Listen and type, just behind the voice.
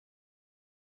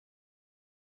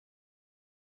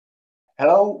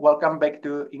Hello, welcome back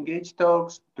to Engage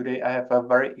Talks. Today I have a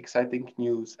very exciting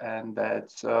news, and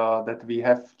that's that we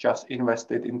have just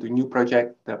invested into new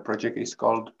project. The project is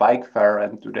called Bike Fair,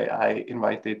 and today I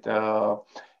invited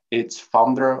its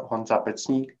founder Honza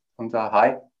Pecník. Honza,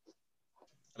 hi.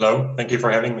 Hello, thank you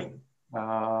for having me.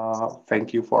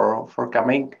 Thank you for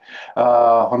coming.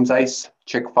 Honza is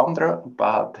Czech founder,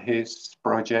 but his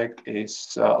project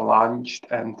is launched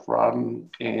and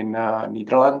run in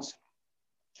Netherlands.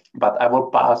 But I will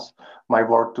pass my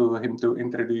word to him to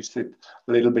introduce it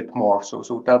a little bit more.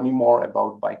 So tell me more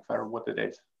about Bike Fair, what it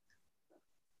is.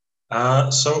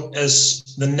 So as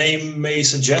the name may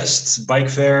suggest, Bike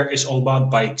Fair is all about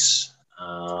bikes.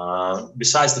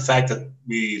 Besides the fact that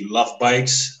we love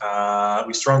bikes,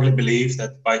 we strongly believe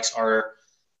that bikes are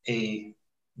a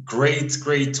great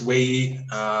way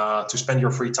to spend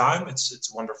your free time. It's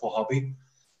a wonderful hobby.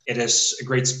 It is a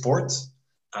great sport,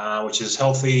 which is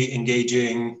healthy,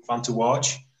 engaging, fun to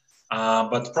watch.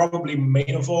 But probably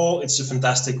main of all, it's a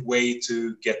fantastic way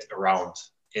to get around.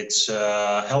 It's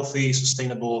a healthy,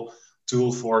 sustainable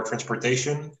tool for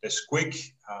transportation. It's quick.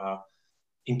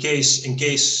 In case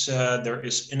there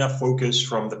is enough focus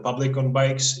from the public on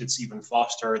bikes, it's even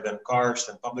faster than cars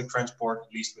and public transport,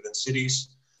 at least within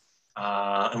cities.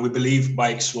 And we believe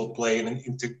bikes will play an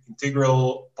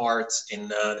integral part in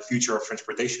the future of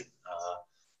transportation,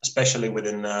 especially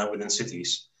within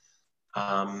cities.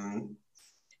 Our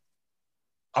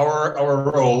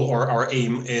role or our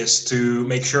aim is to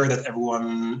make sure that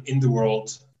everyone in the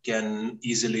world can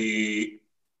easily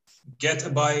get a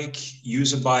bike,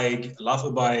 use a bike, love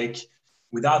a bike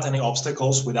without any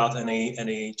obstacles, without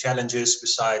any challenges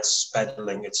besides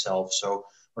pedaling itself. So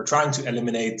we're trying to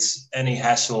eliminate any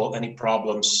hassle, any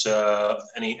problems,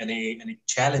 any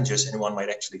challenges anyone might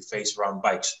actually face around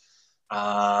bikes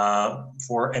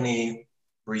for any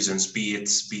reasons, be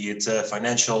it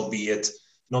financial, be it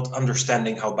not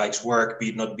understanding how bikes work, be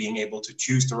it not being able to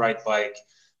choose the right bike,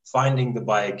 finding the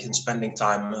bike and spending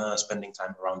time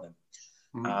around them.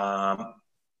 Mm-hmm.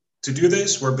 To do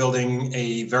this, we're building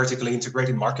a vertically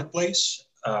integrated marketplace,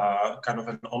 kind of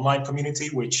an online community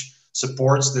which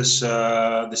supports this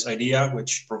idea,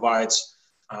 which provides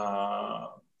on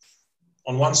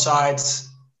one side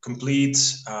complete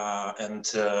and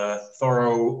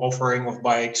thorough offering of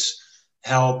bikes,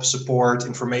 help, support,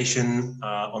 information.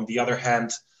 On the other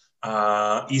hand,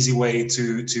 easy way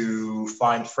to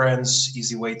find friends,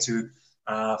 easy way to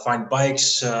find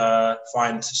bikes,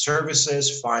 find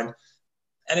services, find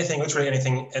literally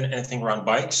anything around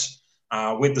bikes.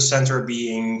 With the center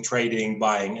being trading,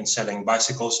 buying, and selling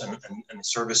bicycles and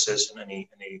services and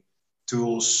any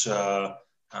tools,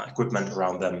 equipment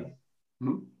around them.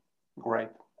 Mm-hmm. Great.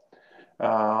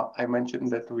 I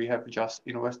mentioned that we have just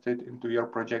invested into your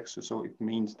projects, so it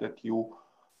means that you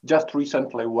just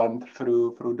recently went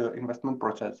through the investment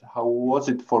process. How was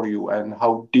it for you, and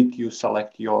how did you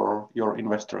select your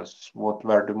investors? What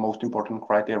were the most important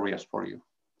criteria for you?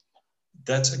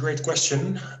 That's a great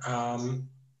question.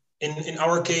 In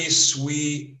our case,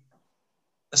 we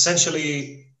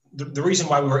essentially the reason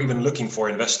why we were even looking for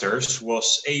investors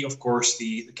was of course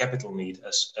the capital need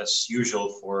as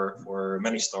usual for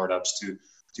many startups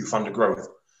to fund the growth.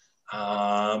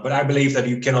 But I believe that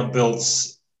you cannot build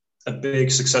a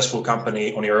big successful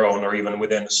company on your own or even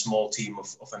within a small team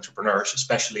of entrepreneurs,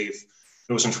 especially if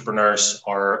those entrepreneurs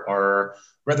are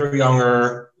rather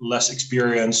younger, less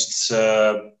experienced,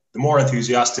 the more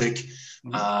enthusiastic.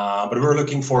 But we're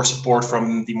looking for support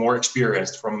from the more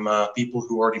experienced, from people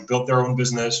who already built their own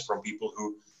business, from people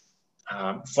who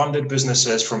funded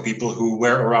businesses, from people who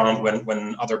were around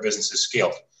when other businesses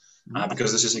scaled.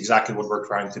 Because this is exactly what we're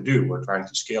trying to do. We're trying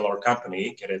to scale our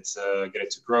company, get it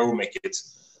to grow, make it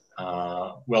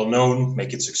well known,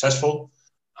 make it successful.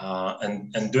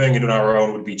 And doing it on our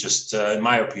own would be just, in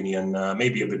my opinion,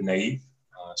 maybe a bit naive.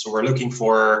 So we're looking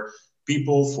for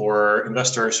people, for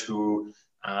investors who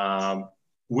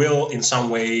will in some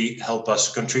way help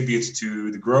us contribute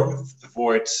to the growth,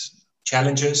 avoid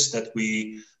challenges that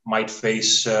we might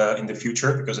face in the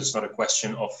future, because it's not a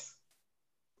question of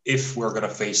if we're going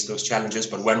to face those challenges,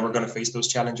 but when we're going to face those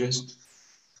challenges.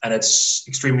 And it's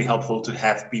extremely helpful to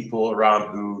have people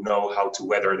around who know how to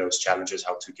weather those challenges,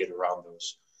 how to get around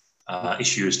those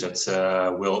issues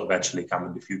that will eventually come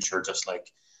in the future, just like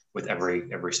with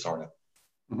every startup.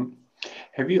 Mm-hmm.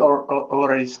 Have you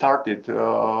already started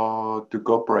to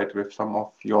cooperate with some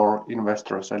of your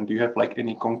investors, and do you have like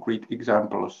any concrete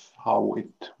examples how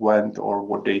it went or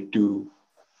what they do?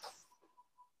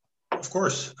 Of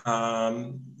course.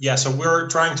 So we're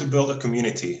trying to build a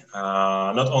community,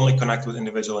 not only connect with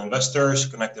individual investors,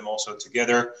 connect them also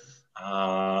together.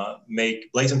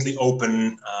 make blatantly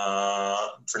open,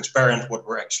 transparent what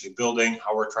we're actually building,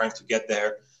 how we're trying to get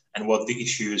there, and what the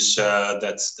issues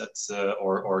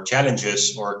or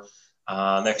challenges or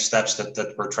next steps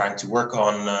that we're trying to work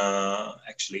on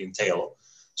actually entail,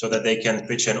 so that they can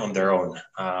pitch in on their own.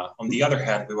 On the other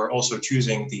hand, we were also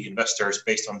choosing the investors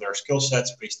based on their skill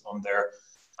sets, based on their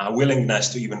willingness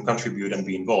to even contribute and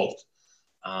be involved.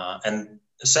 And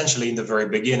essentially, in the very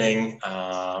beginning,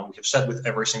 we have sat with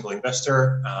every single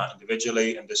investor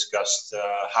individually and discussed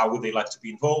how would they like to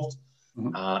be involved,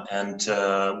 and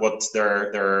what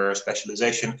their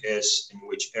specialization is, in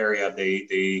which area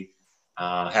they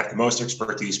have the most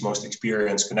expertise, most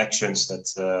experience, connections that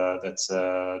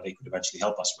they could eventually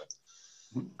help us with.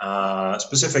 A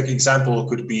specific example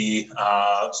could be,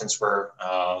 since we're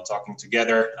talking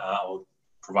together, I'll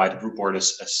provide Groupboard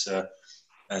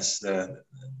as the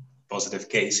positive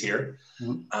case here.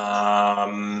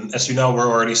 As you know,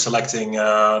 we're already selecting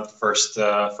first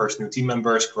new team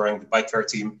members, growing the Bike Fair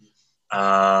team,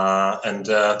 and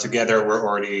together we're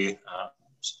already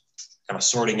kind of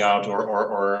sorting out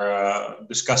or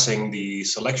discussing the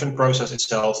selection process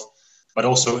itself, but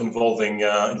also involving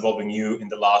you in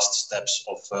the last steps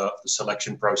of the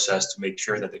selection process to make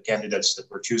sure that the candidates that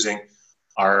we're choosing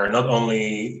are not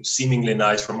only seemingly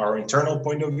nice from our internal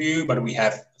point of view, but we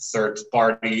have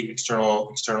third-party,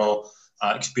 external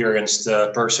experienced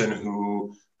person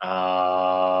who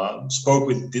spoke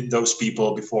with those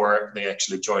people before they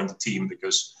actually joined the team.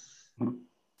 Because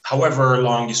however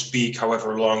long you speak, how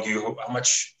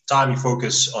much time you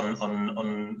focus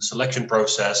on selection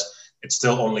process, it's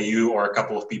still only you or a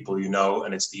couple of people you know,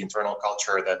 and it's the internal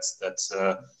culture that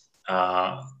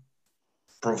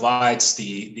provides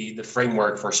the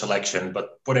framework for selection.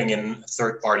 But putting in a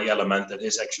third-party element that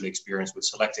is actually experienced with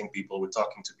selecting people, with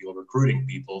talking to people, recruiting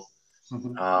people,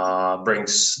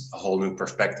 brings a whole new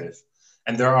perspective.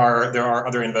 And there are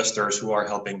other investors who are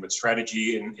helping with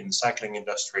strategy in the cycling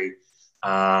industry,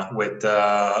 with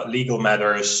legal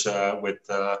matters, with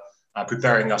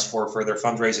preparing us for further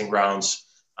fundraising rounds.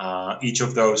 Each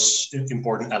of those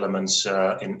important elements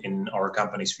in our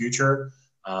company's future,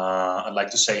 I'd like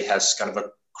to say, has kind of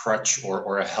a crutch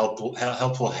or a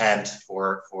helpful hand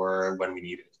for when we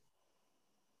need it.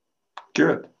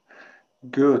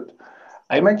 Good.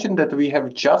 I mentioned that we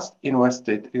have just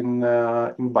invested in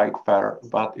Bike Fair,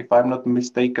 but if I'm not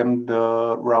mistaken,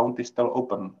 the round is still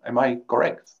open. Am I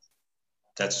correct?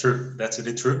 That's true. That's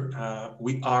indeed true.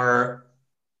 We are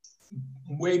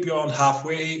way beyond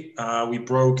halfway. We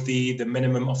broke the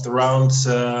minimum of the round,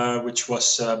 which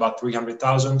was about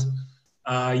 300,000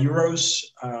 euros.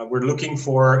 We're looking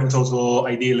for, in total,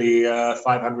 ideally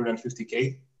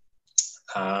 550K.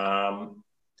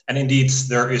 And indeed,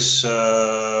 there is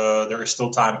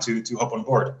still time to hop on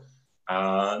board.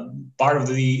 Part of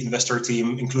the investor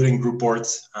team, including Groupboard,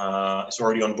 is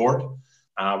already on board.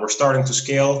 We're starting to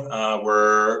scale.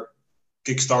 We're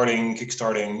kickstarting,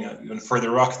 and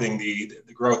further rocketing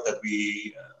the growth that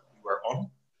we were on.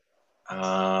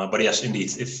 But yes,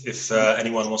 indeed, if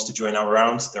anyone wants to join our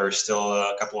round, there is still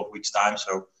a couple of weeks' time.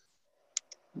 So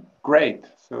great.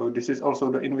 So this is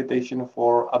also the invitation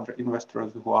for other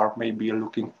investors who are maybe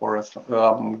looking for a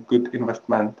good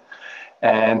investment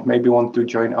and maybe want to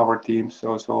join our team.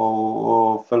 So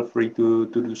feel free to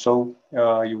do so.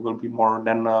 You will be more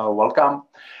than welcome.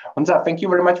 Honza, thank you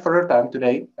very much for your time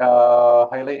today.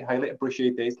 Highly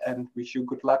appreciate it, and wish you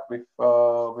good luck with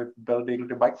building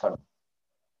the Bike Fund.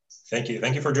 Thank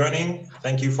you for joining.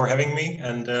 Thank you for having me,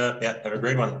 and have a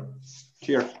great one.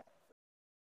 Cheers.